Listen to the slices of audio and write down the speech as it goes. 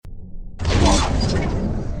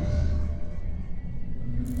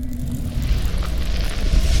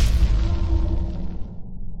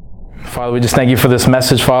Father, we just thank you for this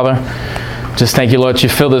message, Father. Just thank you, Lord, that you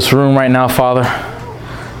fill this room right now, Father.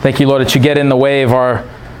 Thank you, Lord, that you get in the way of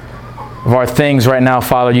our things right now,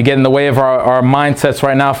 Father. You get in the way of our mindsets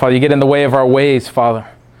right now, Father. You get in the way of our ways, Father.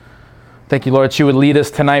 Thank you, Lord, that you would lead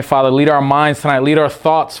us tonight, Father. Lead our minds tonight. Lead our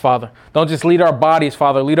thoughts, Father. Don't just lead our bodies,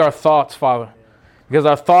 Father. Lead our thoughts, Father. Because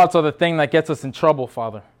our thoughts are the thing that gets us in trouble,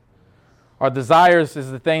 Father. Our desires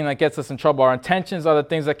is the thing that gets us in trouble. Our intentions are the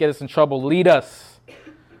things that get us in trouble. Lead us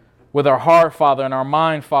with our heart, Father, and our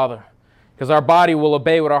mind, Father. Because our body will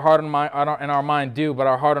obey what our heart and our mind do, but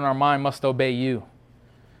our heart and our mind must obey you.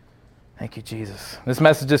 Thank you, Jesus. This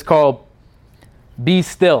message is called Be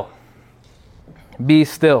Still. Be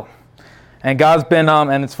Still. And God's been,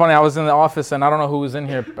 and it's funny, I was in the office, and I don't know who was in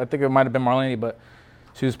here. I think it might have been Marlene, but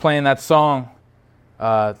she was playing that song.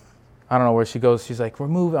 I don't know where she goes. She's like,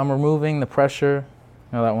 I'm removing the pressure.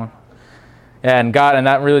 You know that one? Yeah, and God, and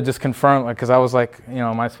that really just confirmed, because I was like,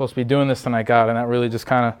 am I supposed to be doing this tonight, God? And that really just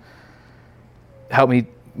kind of helped me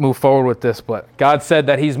move forward with this. But God said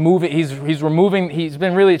that He's moving, He's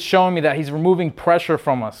been really showing me that He's removing pressure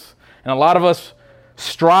from us. And a lot of us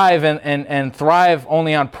strive and thrive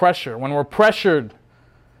only on pressure. When we're pressured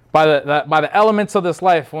by the elements of this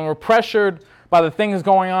life, when we're pressured by the things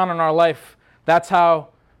going on in our life, that's how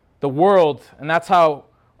the world, and that's how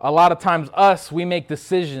a lot of times we make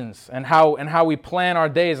decisions and how we plan our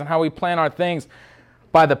days and how we plan our things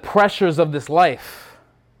by the pressures of this life.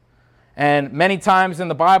 And many times in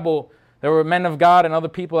the Bible, there were men of God and other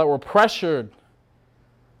people that were pressured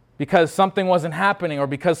because something wasn't happening, or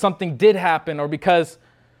because something did happen, or because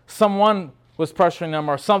someone was pressuring them,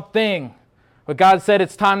 or something. But God said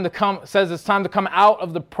it's time to come out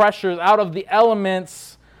of the pressures, out of the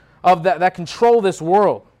elements of that control this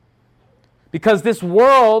world. Because this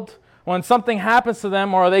world, when something happens to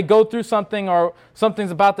them, or they go through something, or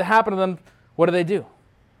something's about to happen to them, what do?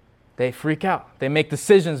 They freak out. They make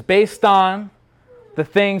decisions based on the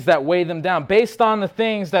things that weigh them down, based on the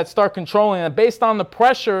things that start controlling them, based on the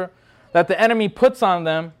pressure that the enemy puts on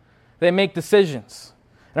them. They make decisions.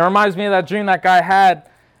 And it reminds me of that dream that guy had,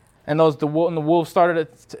 and the wolves started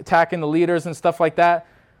attacking the leaders and stuff like that.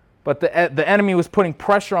 But the enemy was putting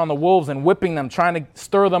pressure on the wolves and whipping them, trying to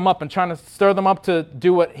stir them up to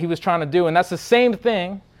do what he was trying to do. And that's the same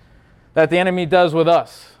thing that the enemy does with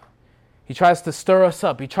us. He tries to stir us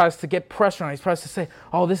up. He tries to get pressure on us. He tries to say,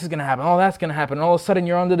 oh, this is going to happen. Oh, that's going to happen. And all of a sudden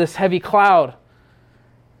you're under this heavy cloud.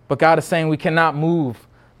 But God is saying we cannot move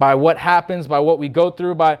by what happens, by what we go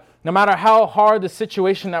through, by no matter how hard the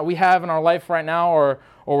situation that we have in our life right now, or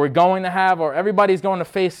we're going to have, or everybody's going to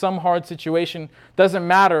face some hard situation. Doesn't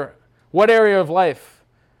matter what area of life.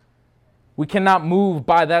 We cannot move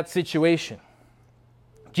by that situation.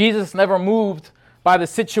 Jesus never moved by the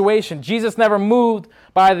situation. Jesus never moved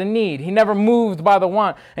by the need. He never moved by the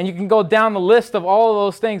want. And you can go down the list of all of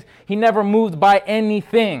those things. He never moved by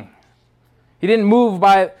anything. He didn't move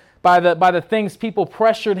by the things people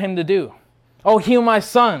pressured him to do. Oh, heal my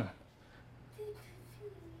son.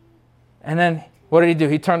 And then what did he do?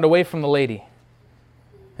 He turned away from the lady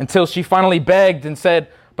until she finally begged and said,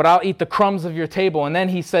 but I'll eat the crumbs of your table. And then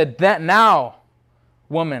he said, that now,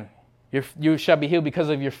 woman, you shall be healed because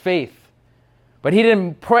of your faith. But he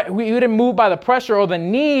didn't move by the pressure or the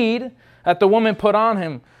need that the woman put on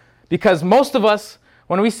him. Because most of us,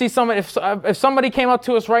 when we see somebody, if somebody came up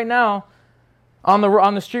to us right now, on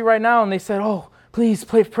the street right now, and they said, oh, please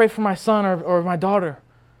pray for my son or my daughter.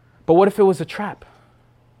 But what if it was a trap?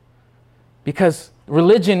 Because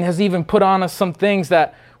religion has even put on us some things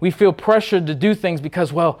that we feel pressured to do things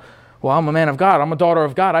because, well, I'm a man of God. I'm a daughter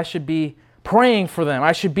of God. I should be praying for them.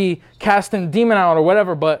 I should be casting the demon out or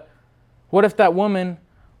whatever. But what if that woman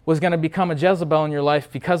was going to become a Jezebel in your life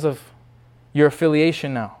because of your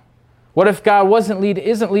affiliation now? What if God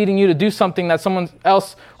isn't leading you to do something that someone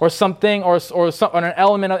else or something or an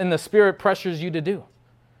element in the spirit pressures you to do?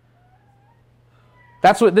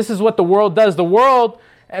 This is what the world does.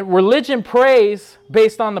 Religion prays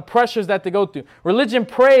based on the pressures that they go through. Religion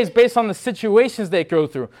prays based on the situations they go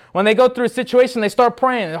through. When they go through a situation, they start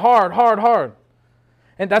praying hard.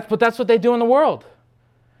 And that's what they do in the world.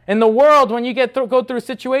 In the world, when you go through a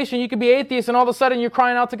situation, you could be atheist, and all of a sudden you're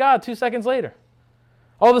crying out to God 2 seconds later.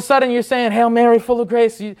 All of a sudden you're saying, Hail Mary, full of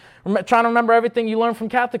grace, trying to remember everything you learned from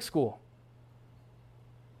Catholic school.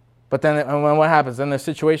 But then what happens? Then the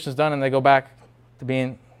situation's done and they go back to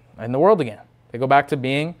being in the world again. They go back to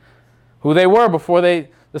being who they were before they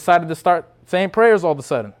decided to start saying prayers all of a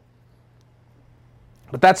sudden.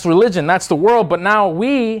 But that's religion. That's the world. But now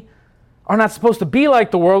we are not supposed to be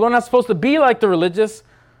like the world. We're not supposed to be like the religious.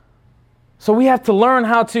 So we have to learn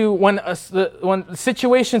how to, when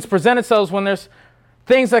situations present themselves, when there's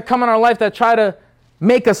things that come in our life that try to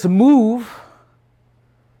make us move,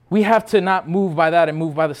 we have to not move by that and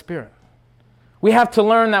move by the Spirit. We have to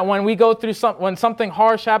learn that when we go through when something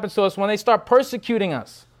harsh happens to us, when they start persecuting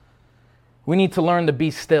us, we need to learn to be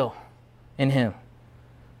still in Him.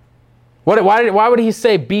 Why would He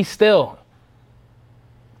say, be still?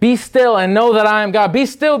 Be still and know that I am God. Be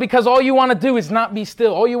still because all you want to do is not be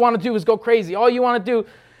still. All you want to do is go crazy. All you want to do,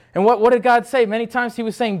 and what did God say? Many times He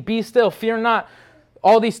was saying, be still, fear not.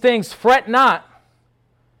 All these things, fret not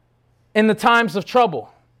in the times of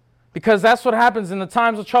trouble. Because that's what happens in the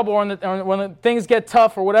times of trouble, or when things get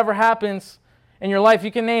tough, or whatever happens in your life.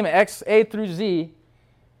 You can name it, X, A through Z.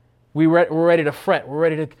 We're ready to fret. We're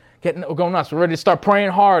ready to go nuts. We're ready to start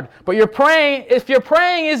praying hard. But if your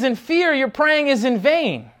praying is in fear, your praying is in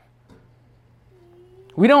vain.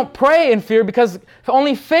 We don't pray in fear because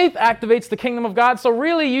only faith activates the kingdom of God. So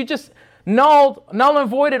really, you just null and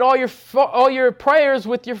voided all your prayers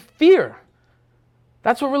with your fear.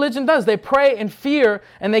 That's what religion does. They pray in fear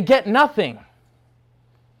and they get nothing.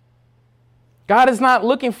 God is not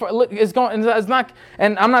looking for,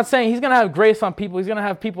 and I'm not saying He's going to have grace on people. He's going to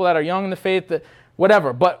have people that are young in the faith,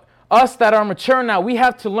 whatever. But us that are mature now, we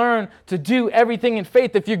have to learn to do everything in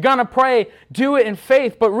faith. If you're going to pray, do it in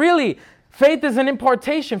faith. But really, faith is an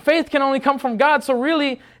impartation. Faith can only come from God. So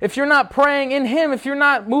really, if you're not praying in Him, if you're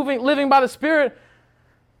not living by the Spirit,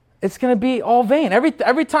 it's going to be all vain.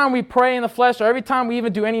 Every time we pray in the flesh, or every time we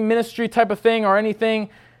even do any ministry type of thing or anything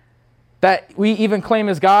that we even claim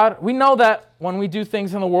as God, we know that when we do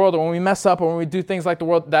things in the world, or when we mess up, or when we do things like the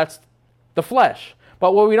world, that's the flesh.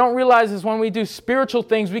 But what we don't realize is when we do spiritual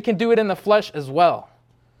things, we can do it in the flesh as well.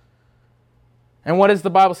 And what does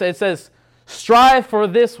the Bible say? It says, strive for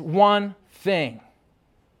this one thing.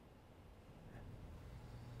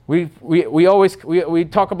 We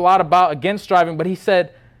talk a lot about against striving, but He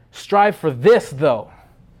said, strive for this, though,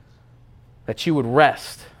 that you would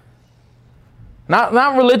rest.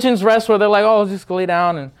 Not religion's rest where they're like, oh, just lay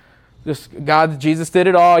down and Jesus did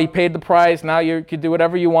it all. He paid the price. Now you can do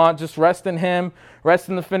whatever you want. Just rest in Him. Rest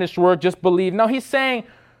in the finished work. Just believe. No, He's saying,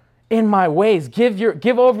 in my ways, give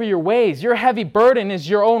over your ways. Your heavy burden is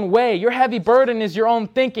your own way. Your heavy burden is your own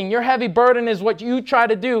thinking. Your heavy burden is what you try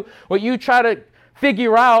to do, what you try to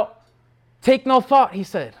figure out. Take no thought, He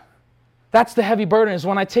said. That's the heavy burden, is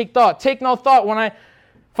when I take thought. Take no thought when I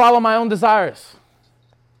follow my own desires.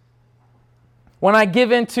 When I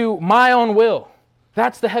give into my own will.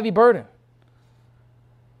 That's the heavy burden.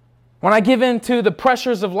 When I give into the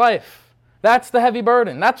pressures of life. That's the heavy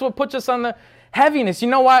burden. That's what puts us on the heaviness. You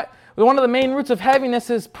know what? One of the main roots of heaviness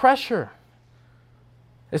is pressure.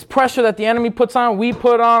 It's pressure that the enemy puts on. We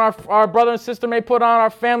put on, our brother and sister may put on, our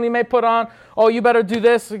family may put on. Oh, you better do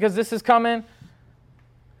this because this is coming.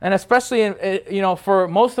 And especially, for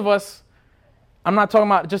most of us, I'm not talking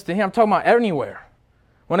about just in here, I'm talking about anywhere.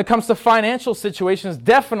 When it comes to financial situations,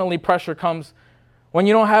 definitely pressure comes when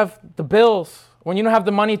you don't have the bills, when you don't have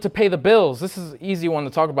the money to pay the bills. This is an easy one to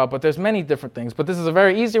talk about, but there's many different things. But this is a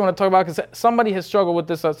very easy one to talk about because somebody has struggled with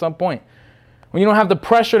this at some point. When you don't have the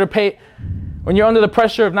pressure to pay, when you're under the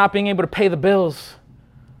pressure of not being able to pay the bills,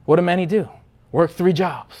 what do many do? Work 3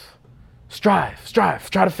 jobs. Strive,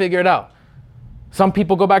 try to figure it out. Some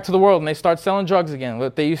people go back to the world and they start selling drugs again,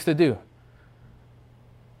 what they used to do.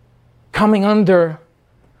 Coming under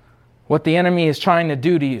what the enemy is trying to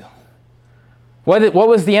do to you. What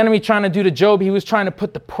was the enemy trying to do to Job? He was trying to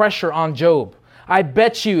put the pressure on Job. I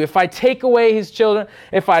bet you if I take away his children,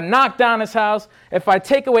 if I knock down his house, if I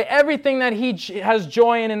take away everything that he has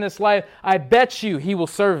joy in this life, I bet you he will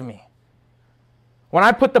serve me. When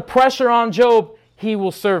I put the pressure on Job, he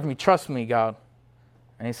will serve me. Trust me, God.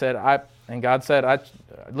 And he said, God said,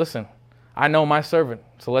 listen, I know my servant,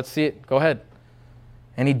 so let's see it. Go ahead.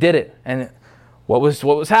 And he did it. And what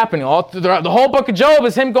was happening? All through the whole book of Job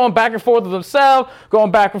is him going back and forth with himself,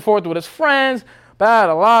 going back and forth with his friends, a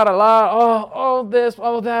lot, all this,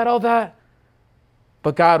 all that.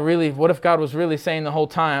 But God really, what if God was really saying the whole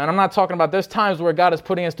time? And I'm not talking about, there's times where God is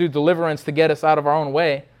putting us through deliverance to get us out of our own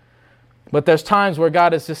way. But there's times where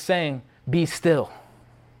God is just saying, be still.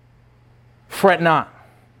 Fret not.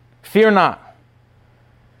 Fear not.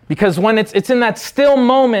 Because when it's in that still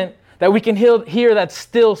moment that we can hear that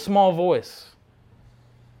still small voice.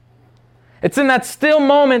 It's in that still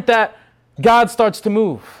moment that God starts to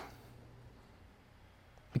move.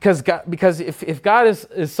 Because if God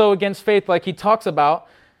is so against faith like he talks about,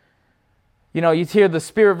 you hear the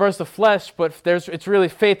spirit versus the flesh, but it's really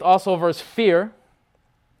faith also versus fear.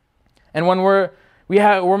 And when we're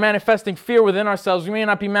manifesting fear within ourselves, we may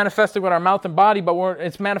not be manifesting with our mouth and body, but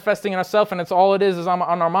it's manifesting in ourselves, and it's all it is on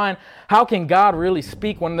our mind. How can God really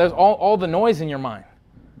speak when there's all the noise in your mind?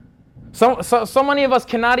 So many of us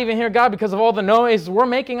cannot even hear God because of all the noise we're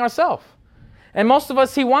making ourselves. And most of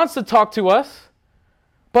us, he wants to talk to us,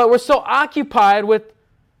 but we're so occupied with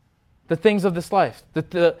the things of this life.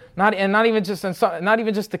 Not even just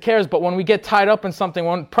the cares, but when we get tied up in something,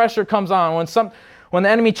 when pressure comes on, when the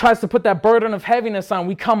enemy tries to put that burden of heaviness on,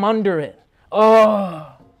 we come under it.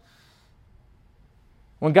 Oh.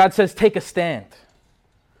 When God says, take a stand.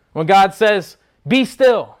 When God says, be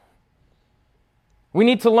still. We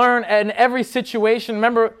need to learn in every situation.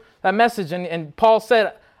 Remember that message, and Paul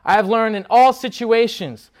said, I have learned in all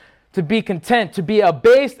situations to be content, to be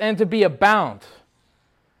abased, and to be abound.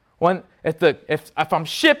 If I'm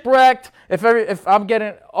shipwrecked, if I'm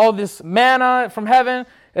getting all this manna from heaven,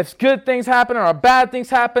 if good things happen or bad things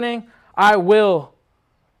happening, I will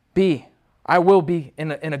be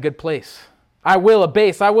in a good place. I will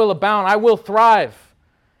abase, I will abound, I will thrive.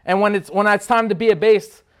 And when it's time to be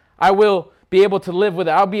abased, I will be able to live with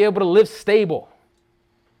it. I'll be able to live stable.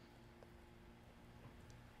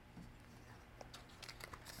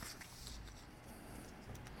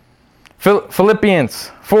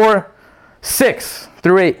 Philippians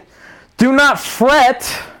 4:6-8. Do not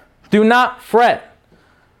fret. Do not fret.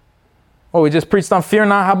 Oh, we just preached on fear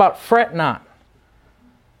not. How about fret not?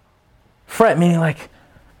 Fret meaning like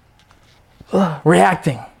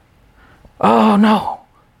reacting. Oh no.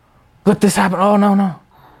 Look, this happened. Oh no.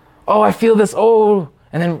 Oh, I feel this. Oh.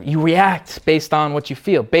 And then you react based on what you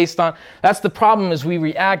feel. That's the problem, is we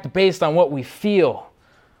react based on what we feel.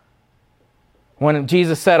 When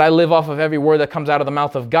Jesus said, I live off of every word that comes out of the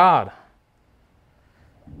mouth of God.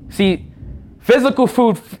 See, physical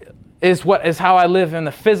food is how I live in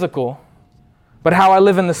the physical, but how I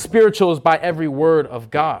live in the spiritual is by every word of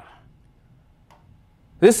God.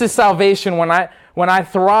 This is salvation when I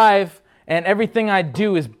thrive and everything I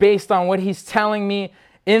do is based on what he's telling me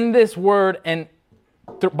in this word and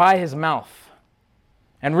by his mouth.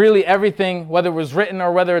 And really everything, whether it was written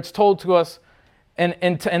or whether it's told to us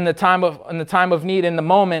in the time of need, in the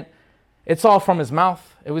moment, it's all from his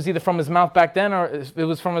mouth. It was either from his mouth back then, or it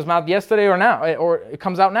was from his mouth yesterday or now, or it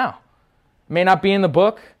comes out now. It may not be in the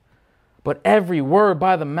book, but every word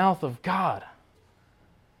by the mouth of God.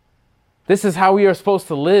 This is how we are supposed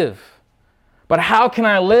to live. But how can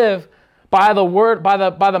I live by the word, by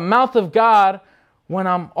the mouth of God, when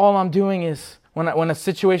all I'm doing is when a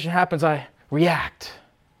situation happens, I react?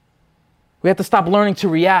 We have to stop learning to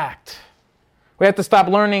react. We have to stop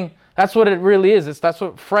learning. That's what it really is. That's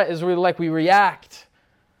what fret is really like. We react.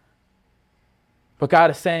 But God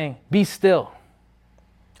is saying, be still.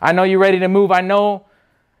 I know you're ready to move. I know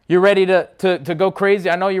you're ready to go crazy.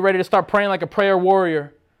 I know you're ready to start praying like a prayer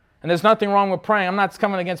warrior. And there's nothing wrong with praying. I'm not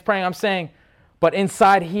coming against praying. I'm saying, but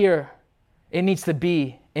inside here, it needs to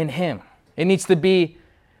be in him. It needs to be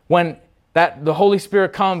when the Holy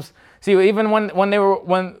Spirit comes. See, even when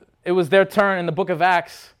it was their turn in the book of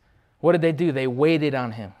Acts, what did they do? They waited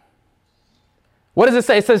on him. What does it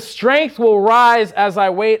say? It says, strength will rise as I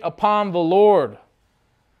wait upon the Lord.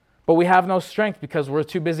 But we have no strength because we're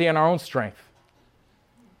too busy in our own strength.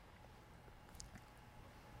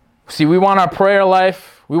 See, we want our prayer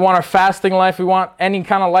life. We want our fasting life. We want any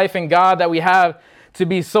kind of life in God that we have to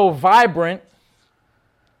be so vibrant.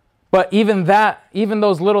 But even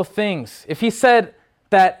those little things, if he said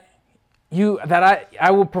that I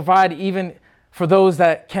will provide even for those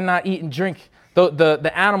that cannot eat and drink,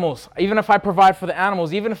 the animals, even if I provide for the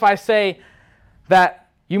animals, even if I say that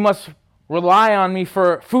you must rely on me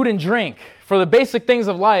for food and drink, for the basic things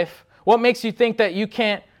of life, what makes you think that you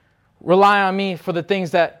can't rely on me for the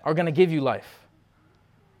things that are going to give you life?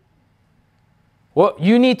 Well,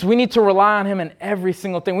 we need to rely on him in every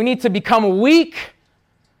single thing. We need to become weak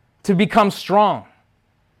to become strong.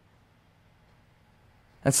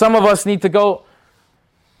 And some of us need to go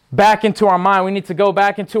back into our mind. We need to go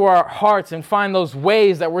back into our hearts and find those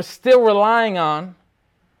ways that we're still relying on,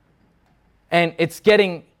 and it's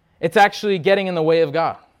actually getting in the way of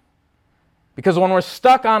God. Because when we're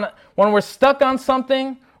stuck on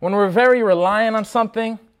something, when we're very reliant on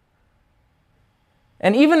something,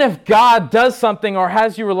 and even if God does something or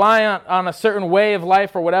has you rely on a certain way of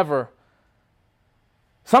life or whatever,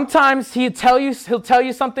 sometimes he'll tell you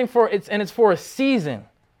something it's for a season.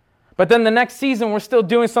 But then the next season, we're still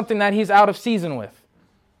doing something that he's out of season with.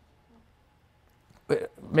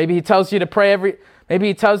 Maybe he tells you to pray maybe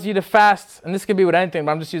he tells you to fast, and this could be with anything,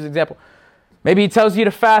 but I'm just using an example. Maybe he tells you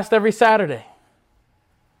to fast every Saturday.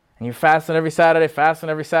 And you're fasting every Saturday, fasting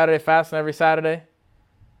every Saturday, fasting every Saturday.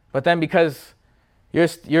 But then because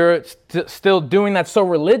you're still doing that so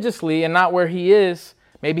religiously and not where he is,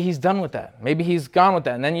 maybe he's done with that. Maybe he's gone with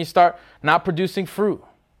that. And then you start not producing fruit.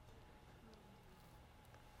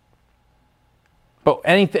 But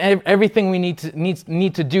everything we need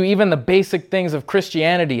to do, even the basic things of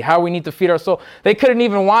Christianity, how we need to feed our soul, they couldn't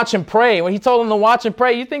even watch and pray. When he told them to watch and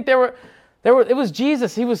pray, you think it was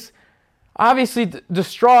Jesus. He was obviously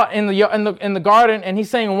distraught in the garden, and he's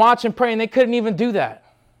saying watch and pray, and they couldn't even do that.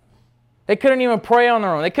 They couldn't even pray on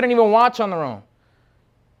their own. They couldn't even watch on their own.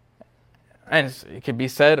 And it could be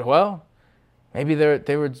said, well, maybe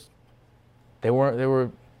they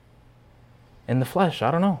were in the flesh.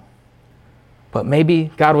 I don't know. But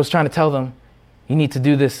maybe God was trying to tell them, you need to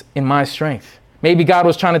do this in my strength. Maybe God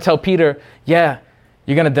was trying to tell Peter, yeah,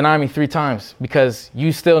 you're going to deny me 3 times because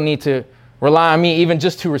you still need to rely on me even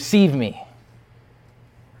just to receive me.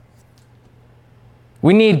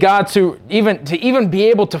 We need God to even be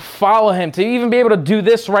able to follow him, to even be able to do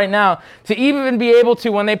this right now, to even be able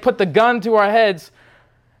to, when they put the gun to our heads,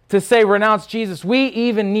 to say renounce Jesus. We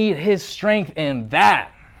even need his strength in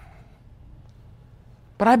that.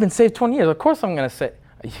 But I've been saved 20 years. Of course I'm going to say,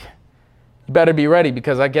 you better be ready,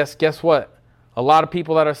 because I guess what? A lot of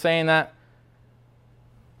people that are saying that,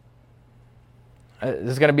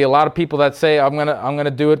 there's going to be a lot of people that say, I'm going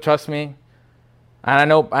to do it, trust me.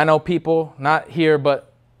 And I know people, not here,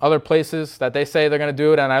 but other places, that they say they're going to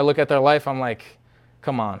do it, and I look at their life, I'm like,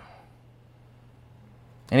 come on.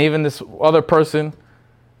 And even this other person,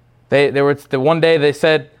 they were the one day they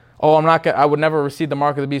said, oh, I would never receive the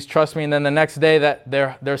mark of the beast, trust me. And then the next day that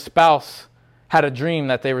their spouse had a dream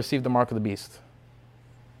that they received the mark of the beast.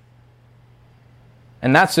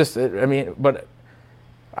 And that's just, but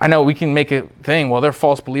I know we can make a thing, well, they're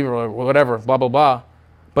false believer or whatever, blah, blah, blah.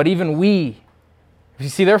 But even if you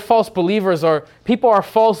see, they're false believers, or people are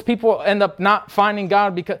false, people end up not finding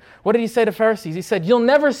God because, what did he say to Pharisees? He said, you'll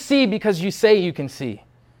never see because you say you can see.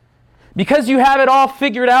 Because you have it all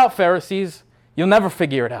figured out, Pharisees, you'll never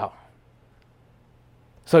figure it out.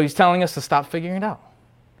 So he's telling us to stop figuring it out.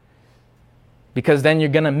 Because then you're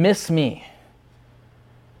going to miss me.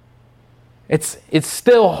 It's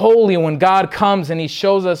still holy when God comes and he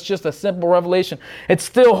shows us just a simple revelation. It's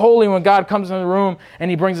still holy when God comes in the room and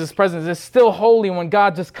he brings his presence. It's still holy when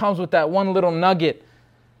God just comes with that one little nugget.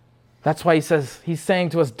 That's why he's saying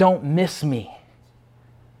to us, don't miss me.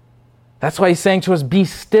 That's why he's saying to us, be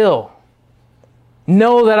still.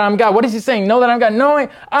 Know that I'm God. What is he saying? Know that I'm God. Knowing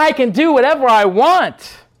I can do whatever I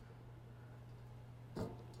want.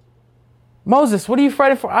 Moses, what are you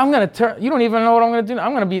fighting for? I'm going to turn. You don't even know what I'm going to do.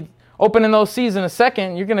 I'm going to be opening those seas in a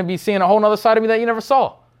second. You're going to be seeing a whole other side of me that you never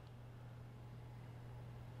saw.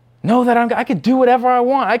 Know that I can do whatever I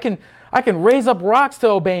want. I can raise up rocks to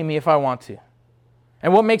obey me if I want to.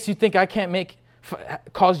 And what makes you think I can't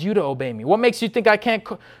cause you to obey me? What makes you think I can't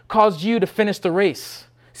cause you to finish the race?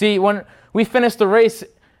 See, when we finish the race,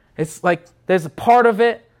 it's like there's a part of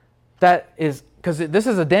it that is, because this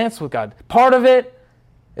is a dance with God. Part of it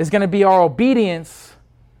is going to be our obedience,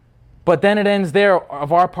 but then it ends there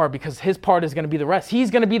of our part, because his part is going to be the rest. He's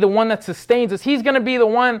going to be the one that sustains us. He's going to be the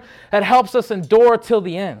one that helps us endure till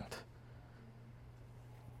the end.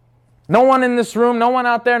 No one in this room, no one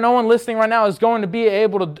out there, no one listening right now is going to be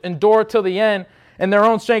able to endure till the end in their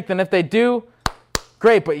own strength. And if they do,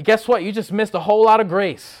 great. But guess what? You just missed a whole lot of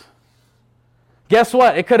grace. Guess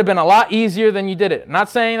what? It could have been a lot easier than you did it. Not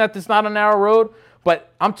saying that it's not a narrow road,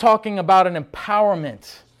 but I'm talking about an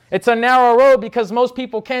empowerment. It's a narrow road because most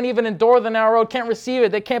people can't even endure the narrow road, can't receive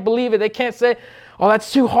it, they can't believe it, they can't say, oh,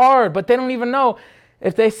 that's too hard, but they don't even know.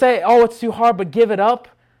 If they say, oh, it's too hard, but give it up,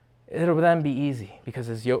 it'll then be easy because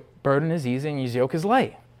his burden is easy and his yoke is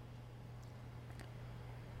light.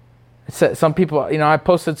 Some people, I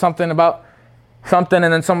posted something about something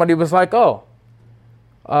and then somebody was like, oh,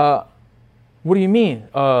 what do you mean?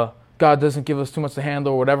 God doesn't give us too much to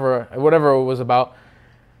handle, or whatever it was about.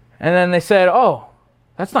 And then they said, oh,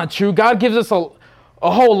 that's not true. God gives us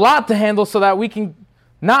a whole lot to handle so that we can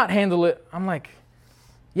not handle it. I'm like,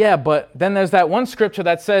 yeah, but then there's that one scripture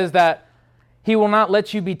that says that he will not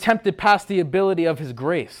let you be tempted past the ability of his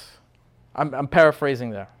grace. I'm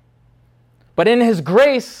paraphrasing there. But in his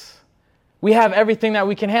grace, we have everything that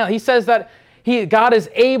we can handle. He says that God is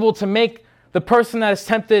able to make the person that is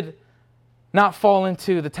tempted not fall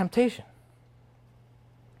into the temptation.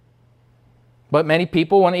 But many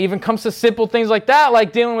people, when it even comes to simple things like that,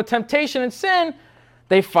 like dealing with temptation and sin,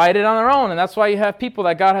 they fight it on their own. And that's why you have people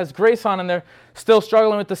that God has grace on and they're still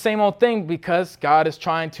struggling with the same old thing, because God is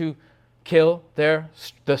trying to kill the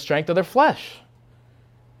strength of their flesh.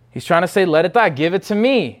 He's trying to say, let it die. Give it to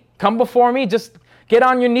me. Come before me. Just get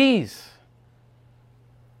on your knees.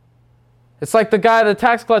 It's like the guy, the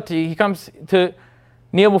tax collector. He comes to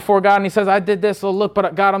kneel before God and he says, I did this. Oh, look,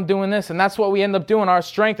 but God, I'm doing this. And that's what we end up doing. Our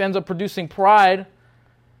strength ends up producing pride.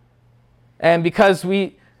 And because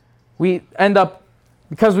we end up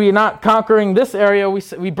because we're not conquering this area,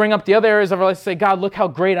 we bring up the other areas of our life and say, God, look how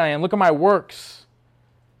great I am. Look at my works.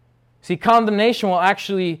 See, condemnation will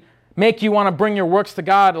actually make you want to bring your works to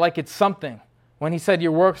God like it's something, when he said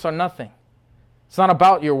your works are nothing. It's not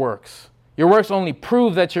about your works. Your works only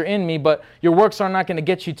prove that you're in me, but your works are not going to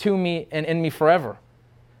get you to me and in me forever.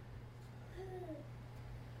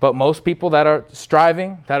 But most people that are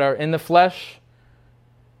striving, that are in the flesh,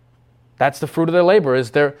 that's the fruit of their labor,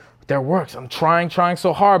 is their works. I'm trying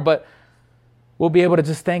so hard, but we'll be able to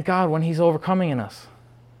just thank God when he's overcoming in us.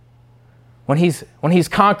 When he's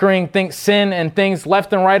conquering sin and things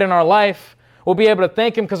left and right in our life, we'll be able to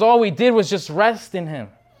thank him because all we did was just rest in him.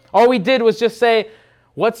 All we did was just say,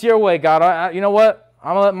 what's your way, God? You know what?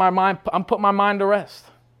 I'm putting my mind to rest.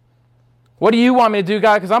 What do you want me to do,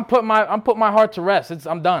 God? Because I'm putting my heart to rest.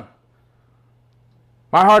 I'm done.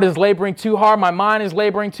 My heart is laboring too hard. My mind is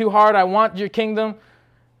laboring too hard. I want your kingdom.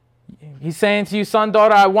 He's saying to you, son,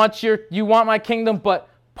 daughter, you want my kingdom, but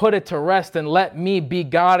put it to rest and let me be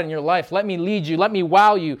God in your life. Let me lead you. Let me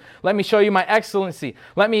wow you. Let me show you my excellency.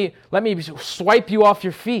 Let me swipe you off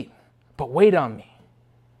your feet. But wait on me.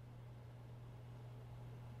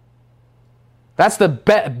 That's the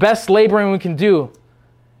best laboring we can do,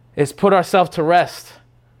 is put ourselves to rest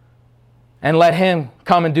and let him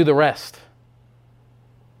come and do the rest.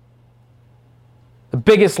 The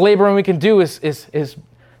biggest laboring we can do is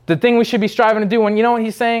the thing we should be striving to do. When you know what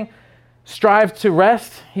he's saying, strive to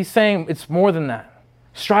rest, he's saying it's more than that.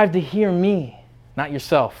 Strive to hear me, not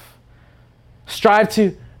yourself. Strive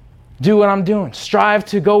to do what I'm doing. Strive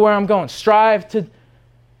to go where I'm going. Strive to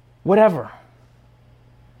whatever.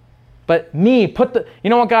 But me, you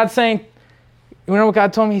know what God's saying? You know what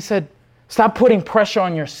God told me? He said, stop putting pressure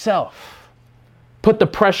on yourself. Put the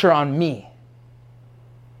pressure on me.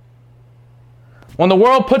 When the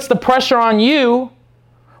world puts the pressure on you,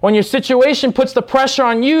 when your situation puts the pressure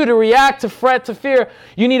on you to react, to fret, to fear,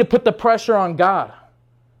 you need to put the pressure on God.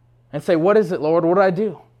 And say, what is it, Lord? What do I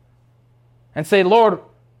do? And say, Lord,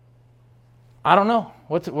 I don't know.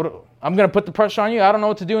 I'm going to put the pressure on you. I don't know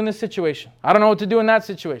what to do in this situation. I don't know what to do in that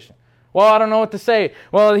situation. Well, I don't know what to say.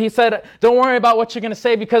 Well, he said, don't worry about what you're going to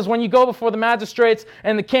say, because when you go before the magistrates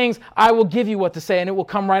and the kings, I will give you what to say, and it will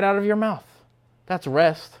come right out of your mouth. That's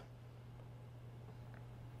rest.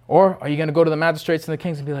 Or are you going to go to the magistrates and the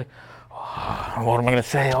kings and be like, oh, what am I going to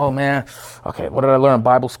say? Oh, man. Okay, what did I learn in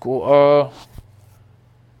Bible school?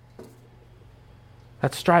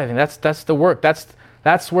 That's striving. That's the work.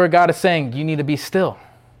 That's where God is saying you need to be still.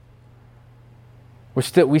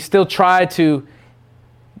 We still try to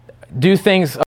do things